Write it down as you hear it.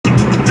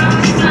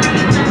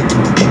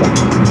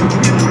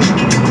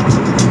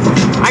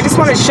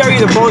want to show you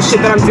the bullshit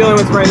that I'm dealing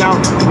with right now.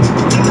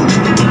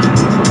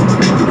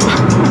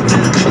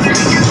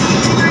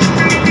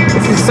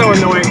 This is so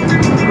annoying.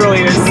 It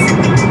really is.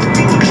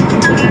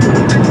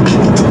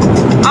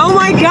 Oh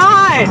my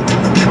god!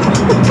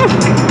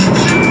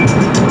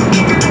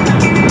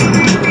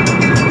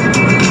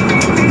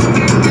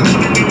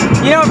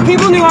 You know, if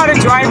people knew how to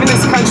drive in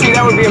this country,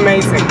 that would be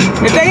amazing.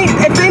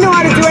 If they know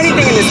how to do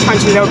anything in this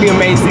country, that would be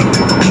amazing.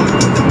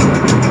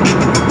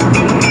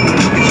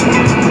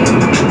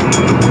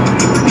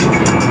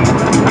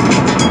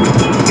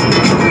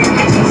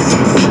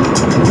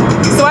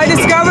 So I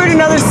discovered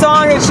another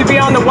song that should be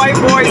on the White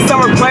Boy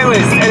Summer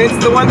playlist, and it's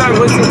the one that I'm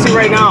listening to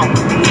right now.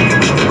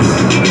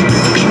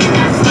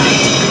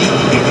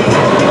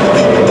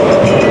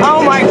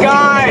 Oh my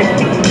god!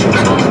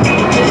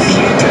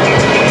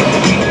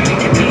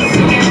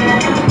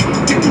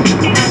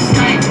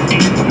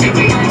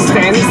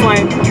 Stay in this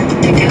lane.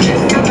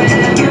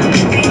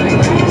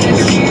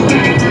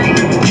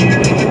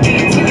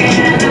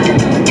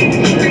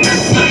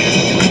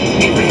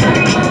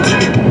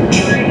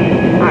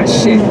 Ah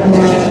shit.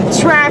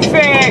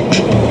 Traffic!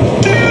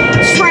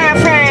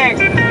 Traffic!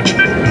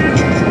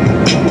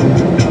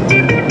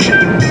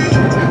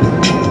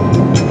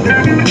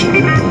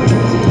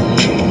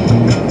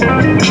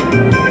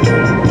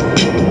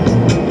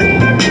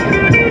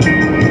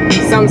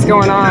 Something's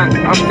going on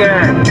up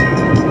there.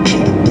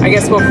 I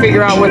guess we'll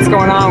figure out what's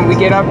going on when we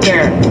get up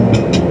there.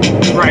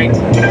 Right.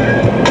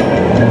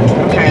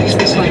 Okay.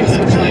 Switch lanes,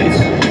 switch lanes.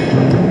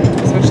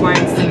 Switch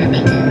lanes. I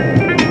remember.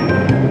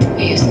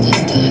 We used to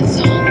listen to that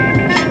song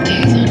for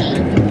days on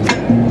end.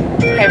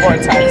 Hey,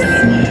 Vortex.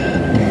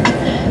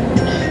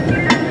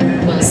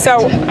 So,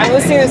 I'm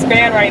listening to this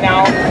band right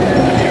now.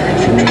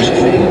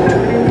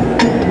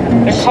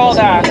 They're called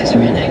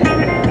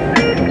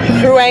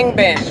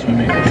khruangbin.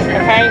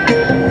 Okay?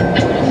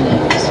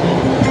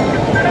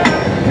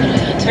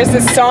 There's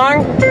this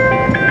song.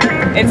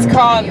 It's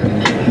called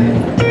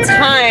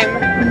Time,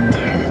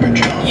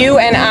 You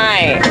and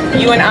I.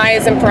 You and I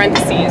is in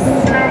parentheses.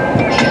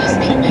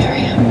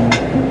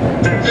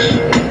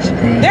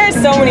 There are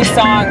so many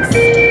songs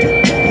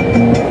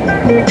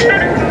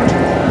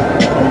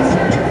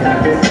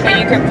that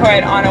you could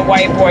put on a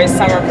White Boy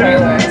Summer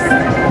playlist.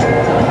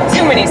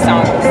 Too many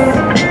songs.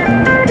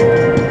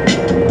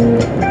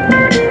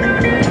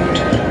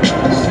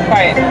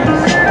 But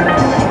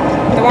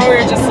the one we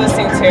were just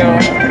listening to,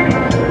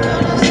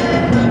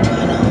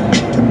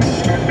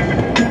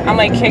 I'm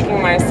like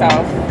kicking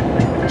myself.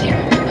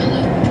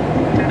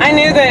 I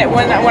knew that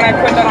when I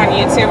put that on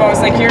YouTube, I was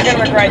like, you're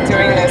gonna regret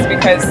doing this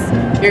because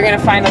you're gonna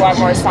find a lot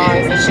more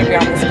songs that should be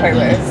on this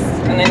playlist,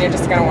 and then you're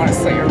just gonna want to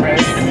slit your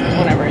wrists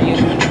whenever you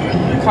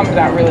come to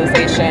that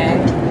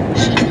realization.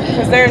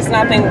 Because there's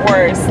nothing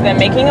worse than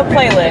making a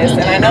playlist,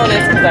 and I know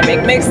this because I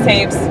make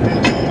mixtapes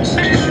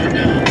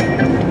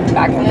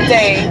back in the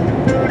day.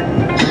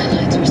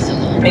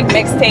 Make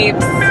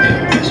mixtapes,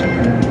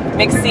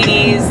 mix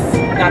CDs,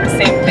 not the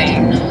same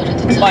thing.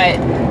 But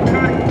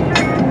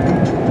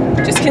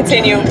just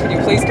continue. Could you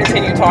please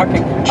continue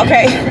talking?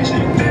 Okay,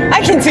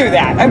 I can do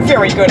that. I'm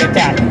very good at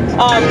that.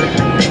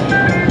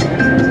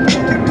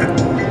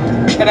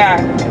 But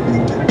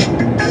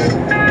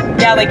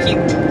yeah, like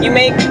you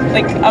make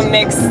like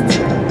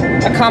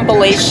a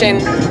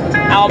compilation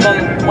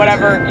album,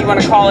 whatever you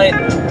want to call it.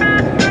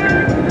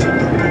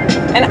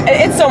 And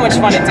it's so much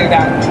fun to do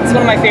that. It's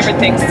one of my favorite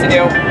things to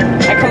do.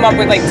 I come up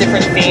with like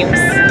different themes.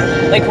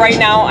 Like right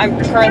now, I'm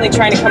currently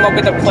trying to come up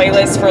with a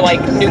playlist for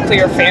like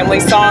nuclear family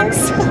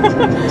songs.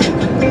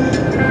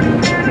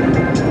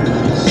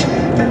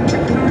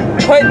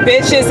 Put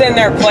bitches in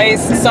their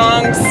place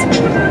songs.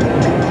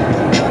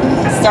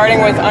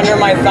 Starting with Under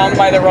My Thumb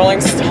by the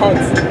Rolling Stones.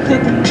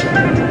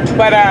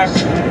 But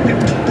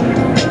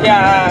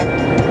yeah.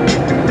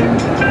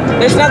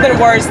 There's nothing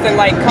worse than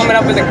like coming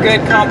up with a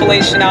good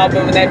compilation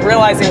album and then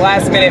realizing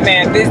last minute,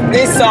 man,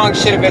 this song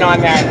should have been on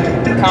that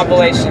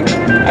compilation.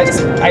 I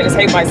just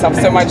hate myself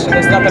so much, and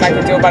there's nothing I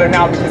can do about it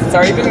now because it's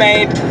already been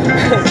made.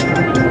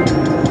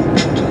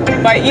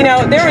 But you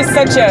know, there was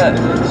such a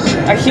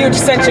huge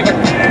sense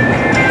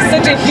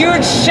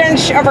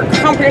of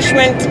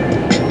accomplishment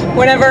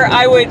whenever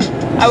I would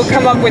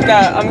come up with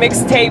a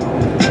mixtape.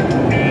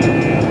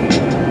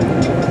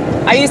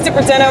 I used to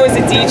pretend I was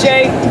a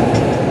DJ.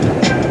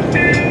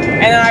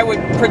 And then I would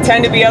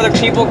pretend to be other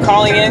people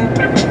calling in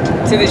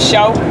to the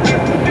show.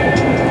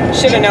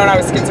 Should have known I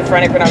was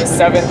schizophrenic when I was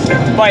 7.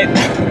 But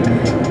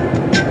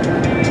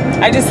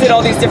I just did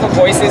all these different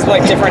voices with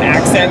like different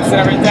accents and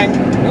everything.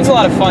 It was a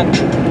lot of fun.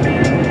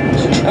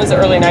 That was the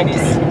early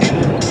 90s.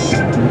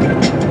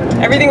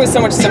 Everything was so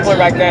much simpler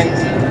back then.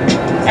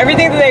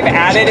 Everything that they've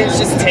added is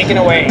just taken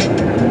away.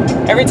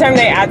 Every time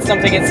they add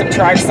something, it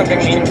subtracts something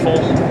meaningful.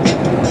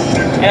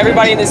 And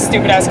everybody in this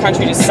stupid-ass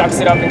country just sucks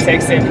it up and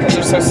takes it because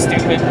they're so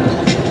stupid.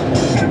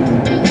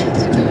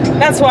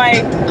 That's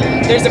why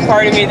there's a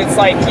part of me that's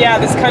like, yeah,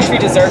 this country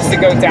deserves to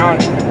go down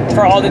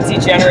for all the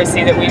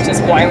degeneracy that we've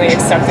just blindly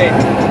accepted.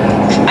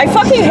 I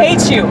fucking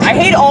hate you. I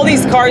hate all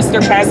these cars that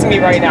are passing me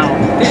right now.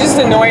 They're just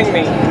annoying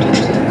me.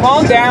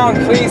 Calm down,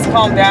 please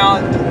calm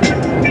down.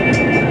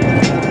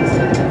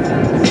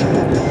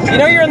 You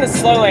know you're in the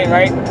slow lane,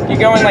 right? You're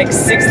going like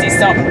 60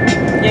 something.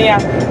 Yeah.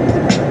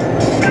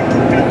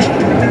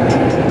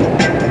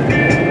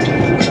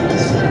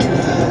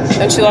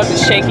 Don't you love the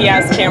shaky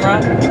ass camera?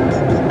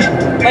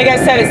 Like I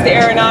said, it's the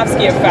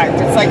Aronofsky effect.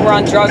 It's like we're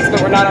on drugs,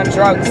 but we're not on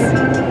drugs.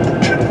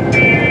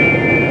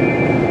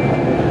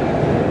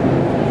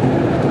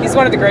 He's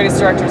one of the greatest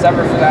directors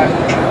ever for that.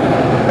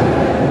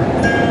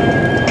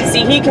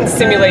 See, he can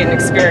simulate an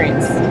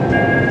experience.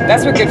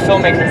 That's what good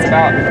filmmaking is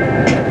about.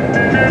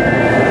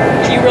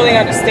 You really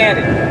understand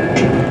it.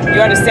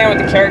 You understand what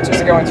the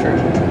characters are going through.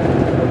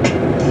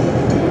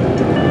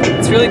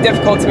 It's really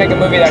difficult to make a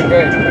movie that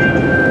good.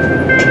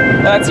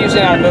 Well, that's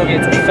usually not a movie,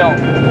 it's a film.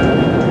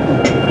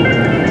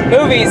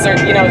 Movies are,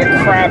 you know, the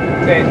crap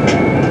that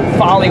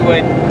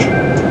folleywood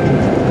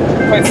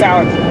puts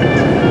out.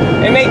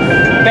 They make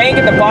bank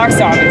at the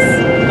box office,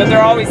 but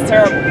they're always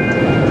terrible.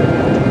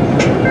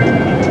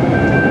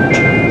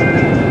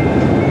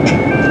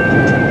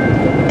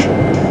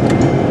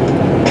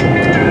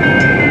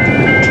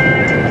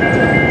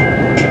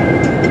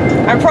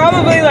 I'm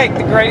probably like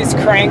the greatest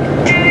crank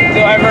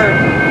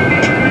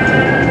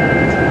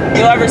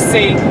you'll ever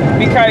see,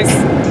 because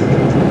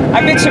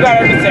I bitch about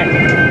everything.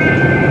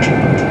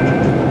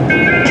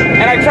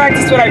 And I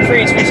practice what I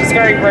preach, which is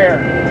very rare,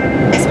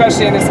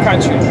 especially in this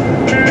country.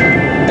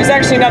 There's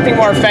actually nothing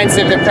more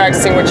offensive than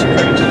practicing what you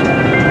preach.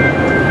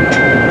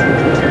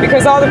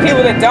 Because all the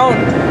people that don't,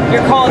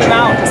 you're calling them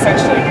out,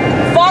 essentially.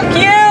 Fuck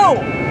you!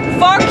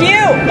 Fuck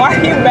you! Why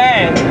are you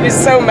mad? You're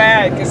so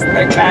mad because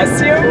they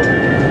pass you?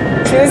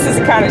 See, this is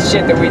the kind of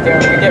shit that we do.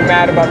 We get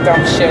mad about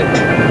dumb shit.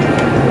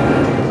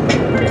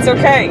 It's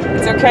okay.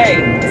 It's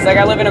okay. It's like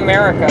I live in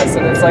America,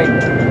 so it's like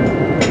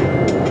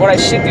what I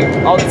should do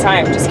all the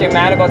time. Just get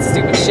mad about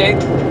stupid shit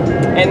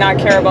and not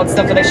care about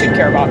stuff that I should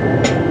care about.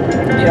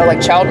 You know,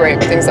 like child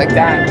rape, things like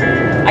that.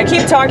 I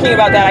keep talking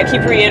about that. I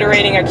keep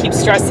reiterating. I keep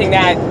stressing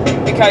that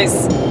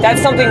because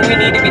that's something we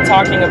need to be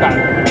talking about.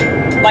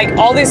 Like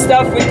all this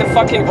stuff with the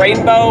fucking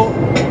rainbow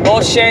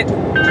bullshit.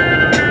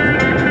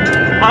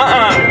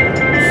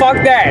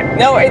 Fuck that.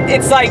 No,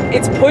 it's like,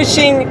 it's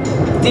pushing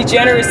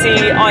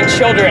degeneracy on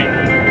children.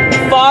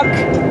 Fuck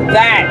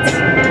that.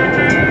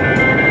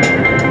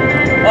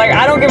 Like,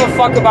 I don't give a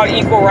fuck about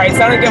equal rights.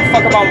 I don't give a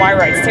fuck about my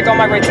rights. Take all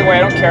my rights away. I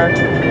don't care.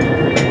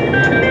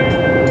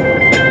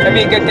 That'd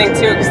be a good thing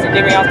too, because they're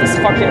getting me off this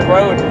fucking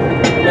road.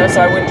 You know,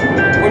 so I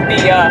wouldn't be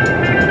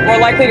more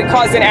likely to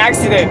cause an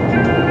accident.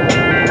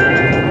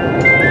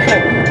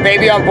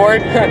 Baby on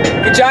board,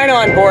 vagina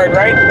on board,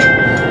 right?